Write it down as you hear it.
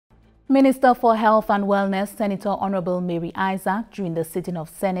Minister for Health and Wellness, Senator Honorable Mary Isaac, during the sitting of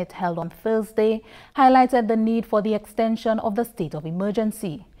Senate held on Thursday, highlighted the need for the extension of the state of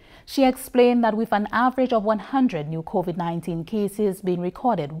emergency. She explained that with an average of 100 new COVID-19 cases being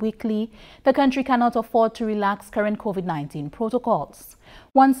recorded weekly, the country cannot afford to relax current COVID-19 protocols.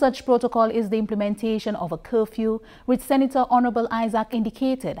 One such protocol is the implementation of a curfew, which Senator Honorable Isaac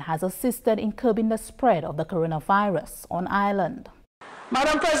indicated has assisted in curbing the spread of the coronavirus on island.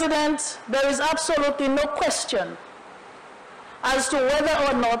 Madam President, there is absolutely no question as to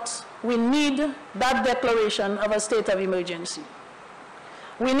whether or not we need that declaration of a state of emergency.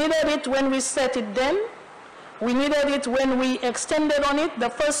 We needed it when we set it then. We needed it when we extended on it the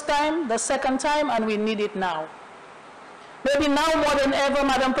first time, the second time, and we need it now. Maybe now more than ever,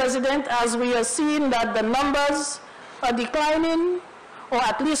 Madam President, as we are seeing that the numbers are declining or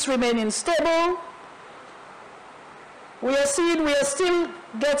at least remaining stable. We are still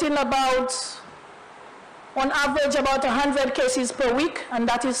getting about, on average, about 100 cases per week, and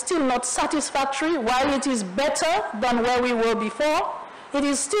that is still not satisfactory. While it is better than where we were before, it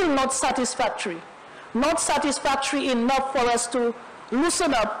is still not satisfactory. Not satisfactory enough for us to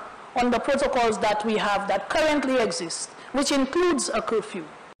loosen up on the protocols that we have that currently exist, which includes a curfew.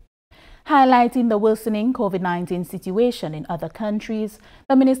 Highlighting the worsening COVID-19 situation in other countries,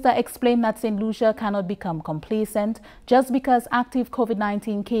 the minister explained that St. Lucia cannot become complacent just because active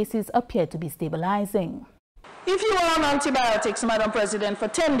COVID-19 cases appear to be stabilizing. If you are on antibiotics, Madam President, for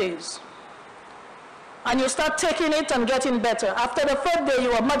 10 days, and you start taking it and getting better, after the 3rd day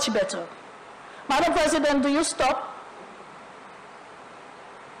you are much better, Madam President, do you stop?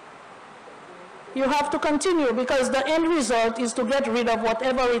 You have to continue, because the end result is to get rid of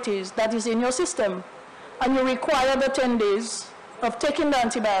whatever it is that is in your system. And you require the 10 days of taking the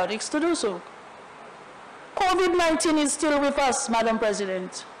antibiotics to do so. COVID-19 is still with us, Madam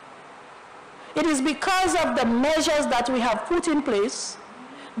President. It is because of the measures that we have put in place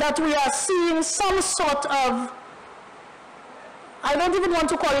that we are seeing some sort of, I don't even want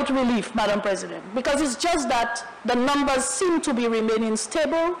to call it relief, Madam President, because it's just that the numbers seem to be remaining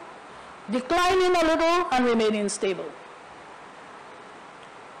stable, declining a little and remaining stable.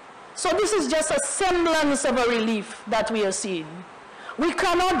 So this is just a semblance of a relief that we are seeing. We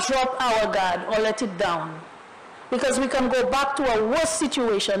cannot drop our guard or let it down, because we can go back to a worse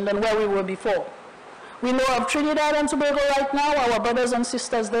situation than where we were before. We know of Trinidad and Tobago right now. Our brothers and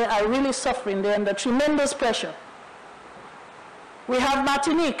sisters there are really suffering. They're under tremendous pressure. We have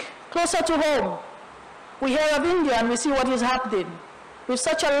Martinique, closer to home. We hear of India and we see what is happening. With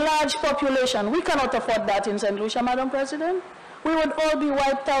such a large population, we cannot afford that in St. Lucia, Madam President. We would all be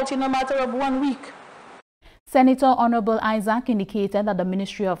wiped out in a matter of 1 week. Senator Honorable Isaac indicated that the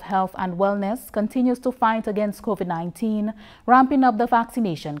Ministry of Health and Wellness continues to fight against COVID-19, ramping up the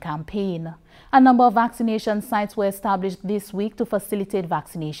vaccination campaign. A number of vaccination sites were established this week to facilitate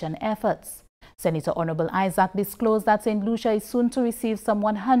vaccination efforts. Senator Honorable Isaac disclosed that St. Lucia is soon to receive some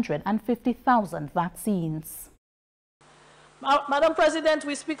 150,000 vaccines. Madam President,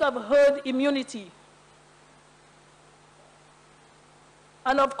 we speak of herd immunity.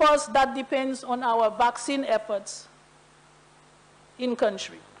 And of course, that depends on our vaccine efforts in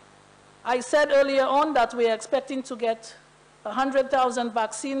country. I said earlier on that we are expecting to get 100,000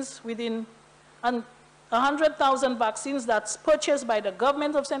 vaccines within, and 100,000 vaccines that's purchased by the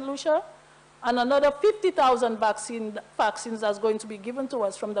government of St. Lucia, and another 50,000 vaccines that's going to be given to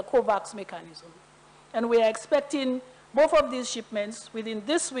us from the COVAX mechanism. And we are expecting both of these shipments within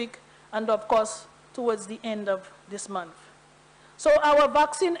this week and, of course, towards the end of this month. So our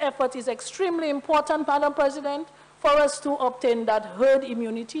vaccine effort is extremely important, Madam President, for us to obtain that herd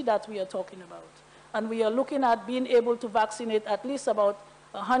immunity that we are talking about. And we are looking at being able to vaccinate at least about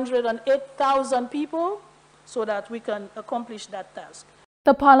 108,000 people so that we can accomplish that task.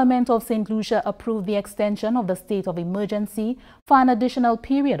 The Parliament of St. Lucia approved the extension of the state of emergency for an additional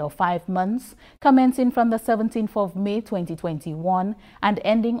period of 5 months, commencing from the 17th of May 2021 and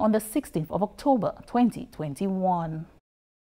ending on the 16th of October 2021.